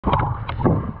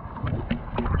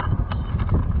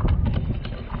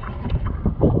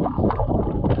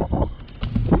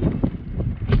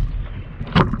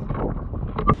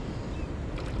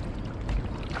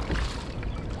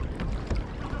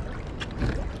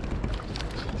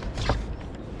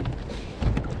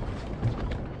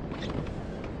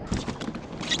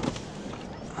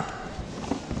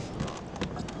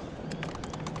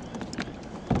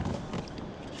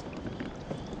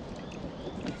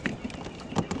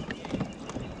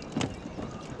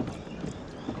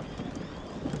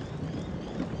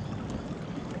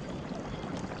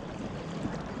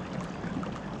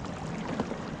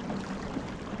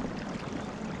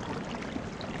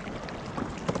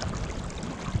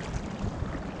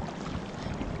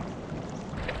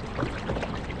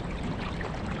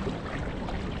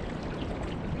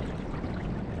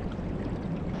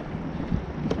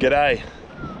G'day.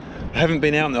 I haven't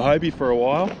been out in the Hobie for a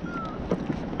while.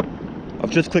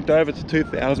 I've just clicked over to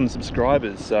 2,000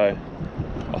 subscribers, so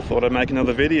I thought I'd make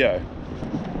another video.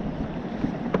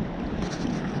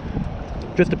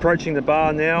 Just approaching the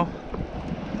bar now.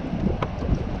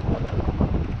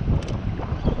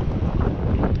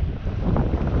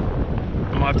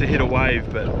 I might have to hit a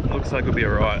wave, but it looks like it'll be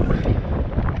alright.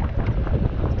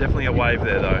 Definitely a wave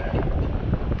there though.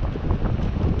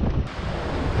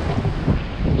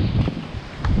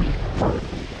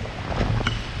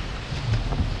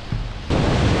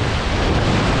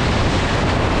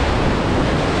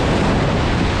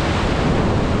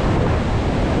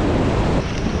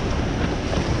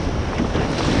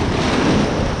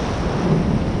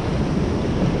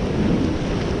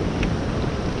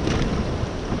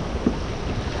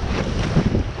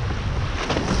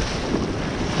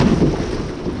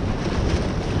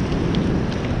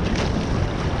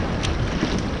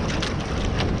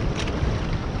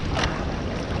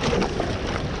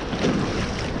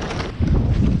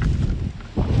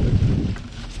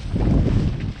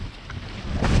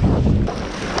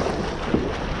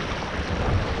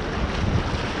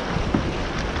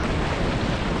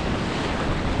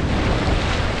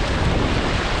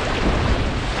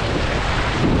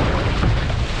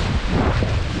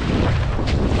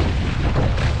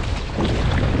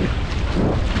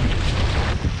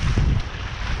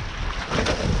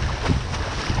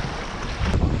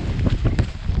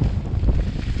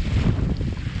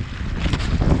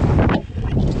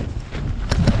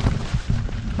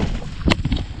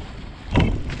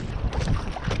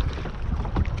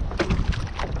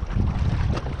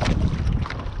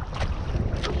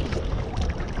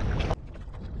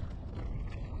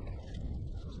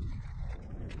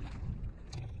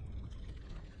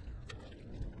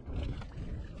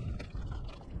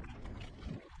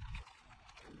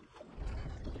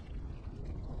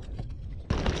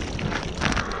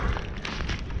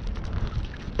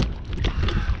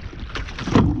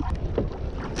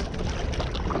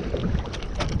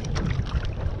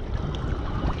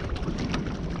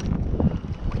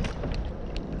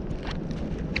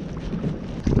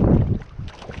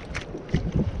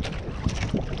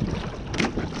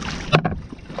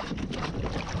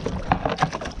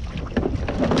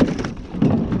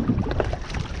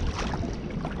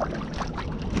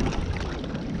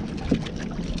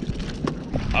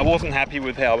 I wasn't happy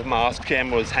with how the mast cam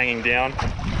was hanging down.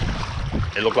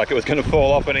 It looked like it was going to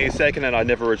fall off any second and I'd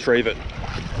never retrieve it.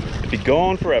 It'd be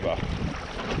gone forever.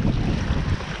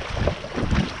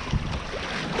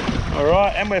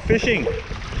 Alright, and we're fishing.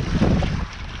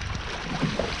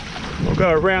 We'll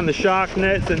go around the shark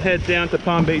nets and head down to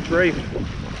Palm Beach Reef.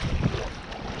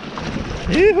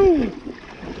 Yoo-hoo!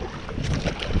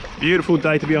 Beautiful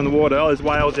day to be on the water. Oh, there's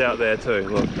whales out there too,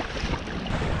 look.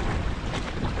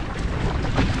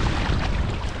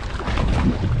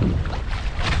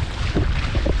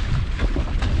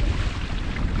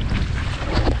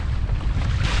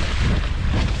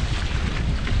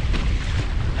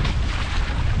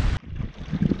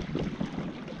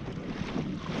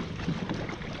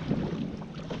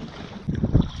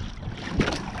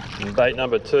 Bait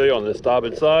number 2 on the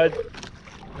starboard side,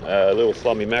 a little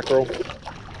slummy mackerel.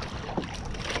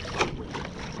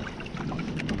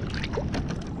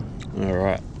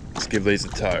 Alright, let's give these a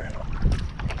tow.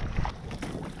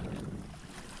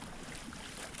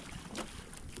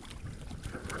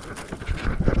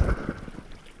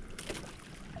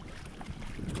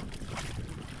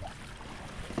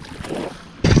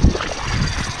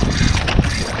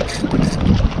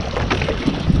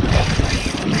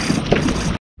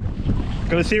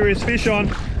 Got a serious fish on.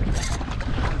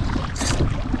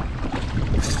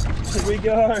 Here we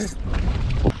go.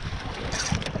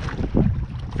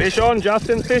 Fish on,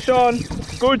 Justin, fish on.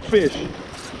 Good fish.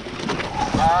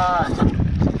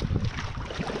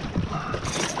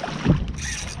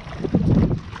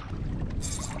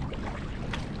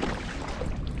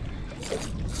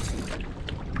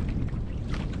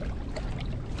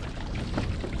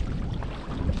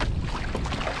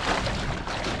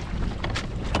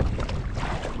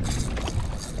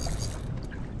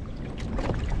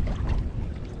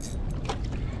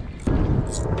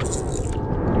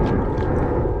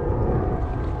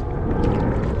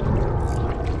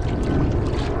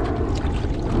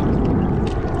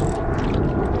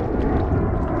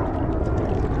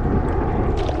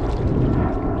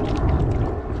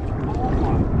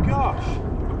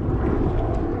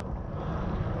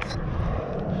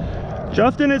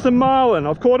 Justin, it's a marlin.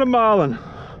 I've caught a marlin.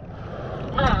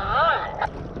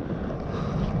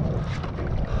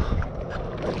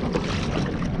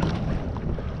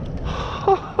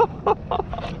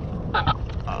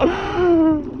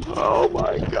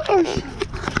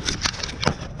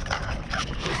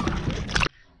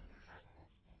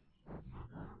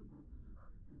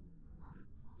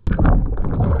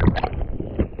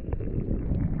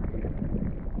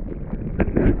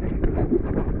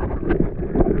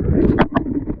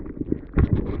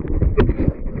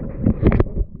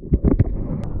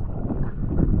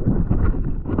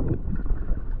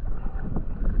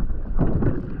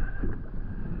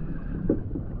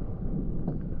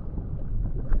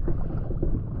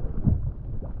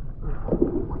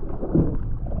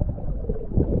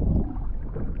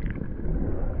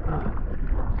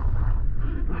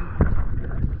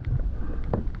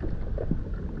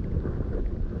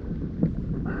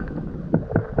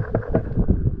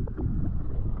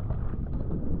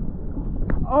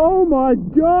 my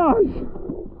gosh!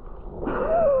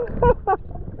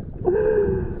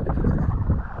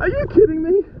 Are you kidding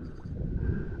me?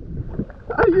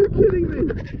 Are you kidding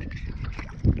me?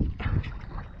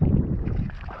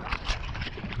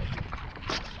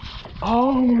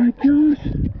 Oh my gosh!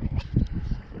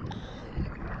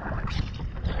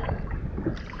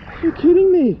 Are you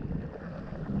kidding me?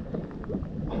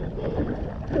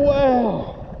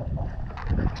 Wow!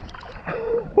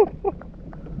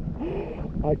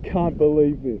 I can't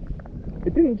believe this.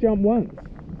 It didn't jump once.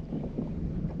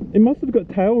 It must have got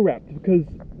tail wrapped because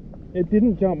it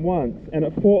didn't jump once and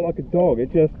it fought like a dog.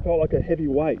 It just felt like a heavy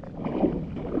weight.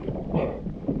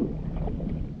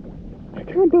 I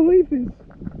can't believe this.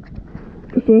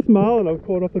 The first marlin I've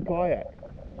caught off the kayak.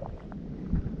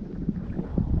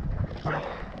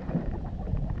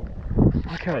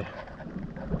 Okay,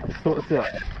 let's sort this out.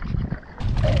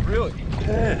 Oh, really?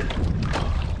 Yeah.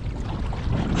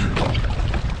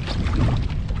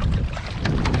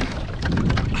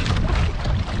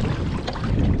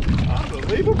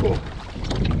 Unbelievable.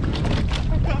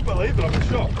 I can't believe it, I'm in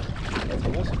shock. That's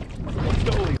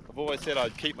awesome. I've always said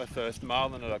I'd keep my first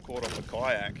marlin that I caught off a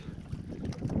kayak,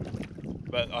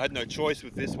 but I had no choice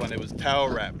with this one. It was tail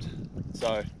wrapped,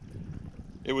 so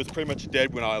it was pretty much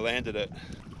dead when I landed it.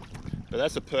 But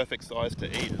that's a perfect size to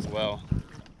eat as well.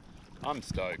 I'm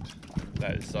stoked.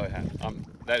 That is so happy.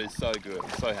 That is so good. I'm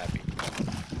so happy.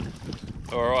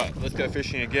 All right, let's go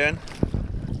fishing again.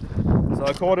 So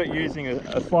I caught it using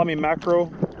a slimy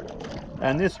mackerel,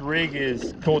 and this rig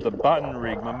is called the button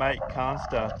rig. My mate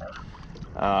Canster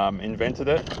invented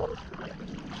it.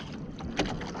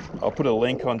 I'll put a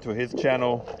link onto his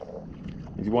channel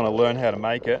if you want to learn how to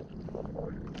make it.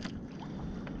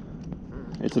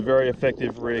 It's a very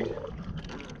effective rig.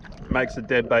 Makes a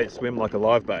dead bait swim like a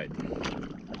live bait.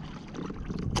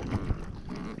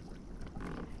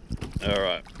 All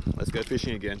right, let's go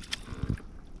fishing again.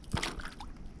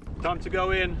 Time to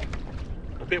go in.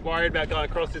 A bit worried about going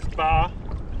across this bar.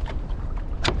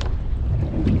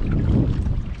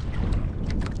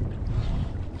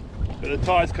 But the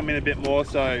tide's come in a bit more,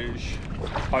 so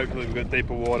hopefully we've got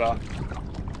deeper water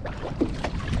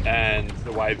and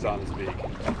the waves aren't as big.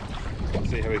 Let's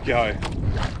see how we go.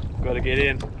 Got to get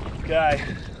in. Okay.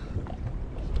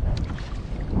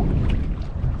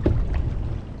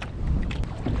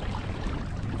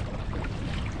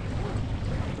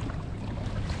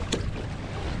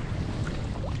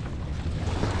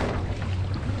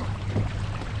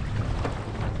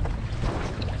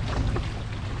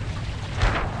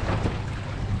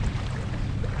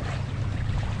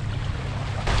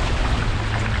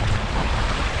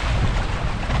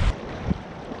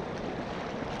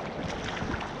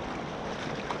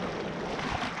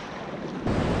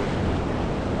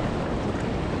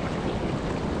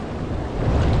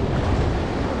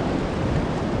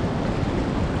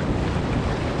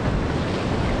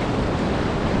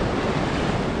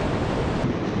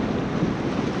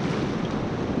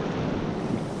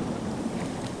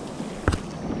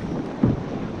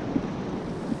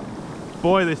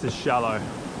 Boy, this is shallow.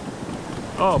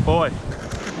 Oh boy.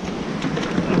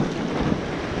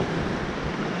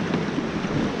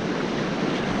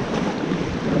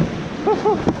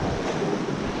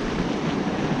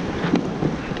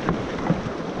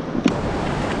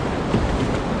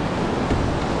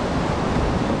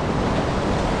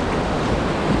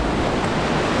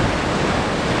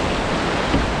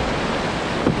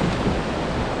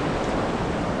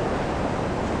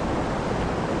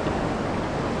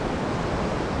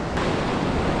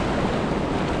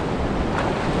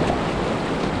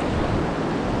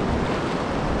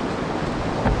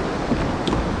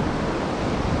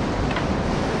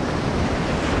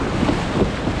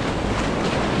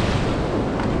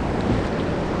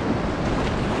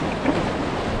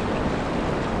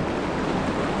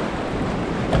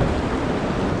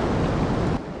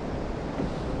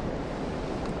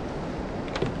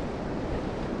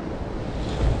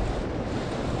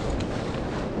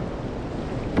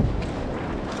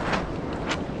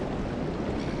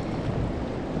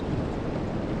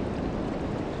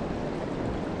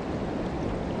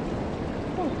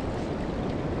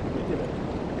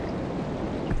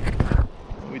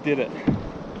 Did it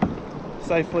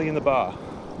safely in the bar.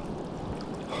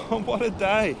 What a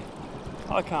day.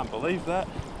 I can't believe that.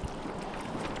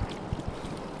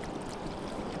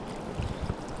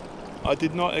 I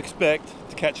did not expect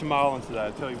to catch a marlin today,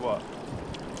 I'll tell you what.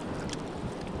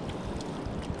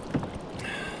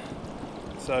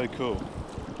 So cool.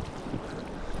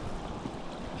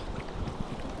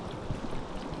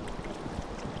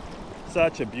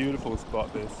 Such a beautiful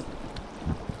spot this.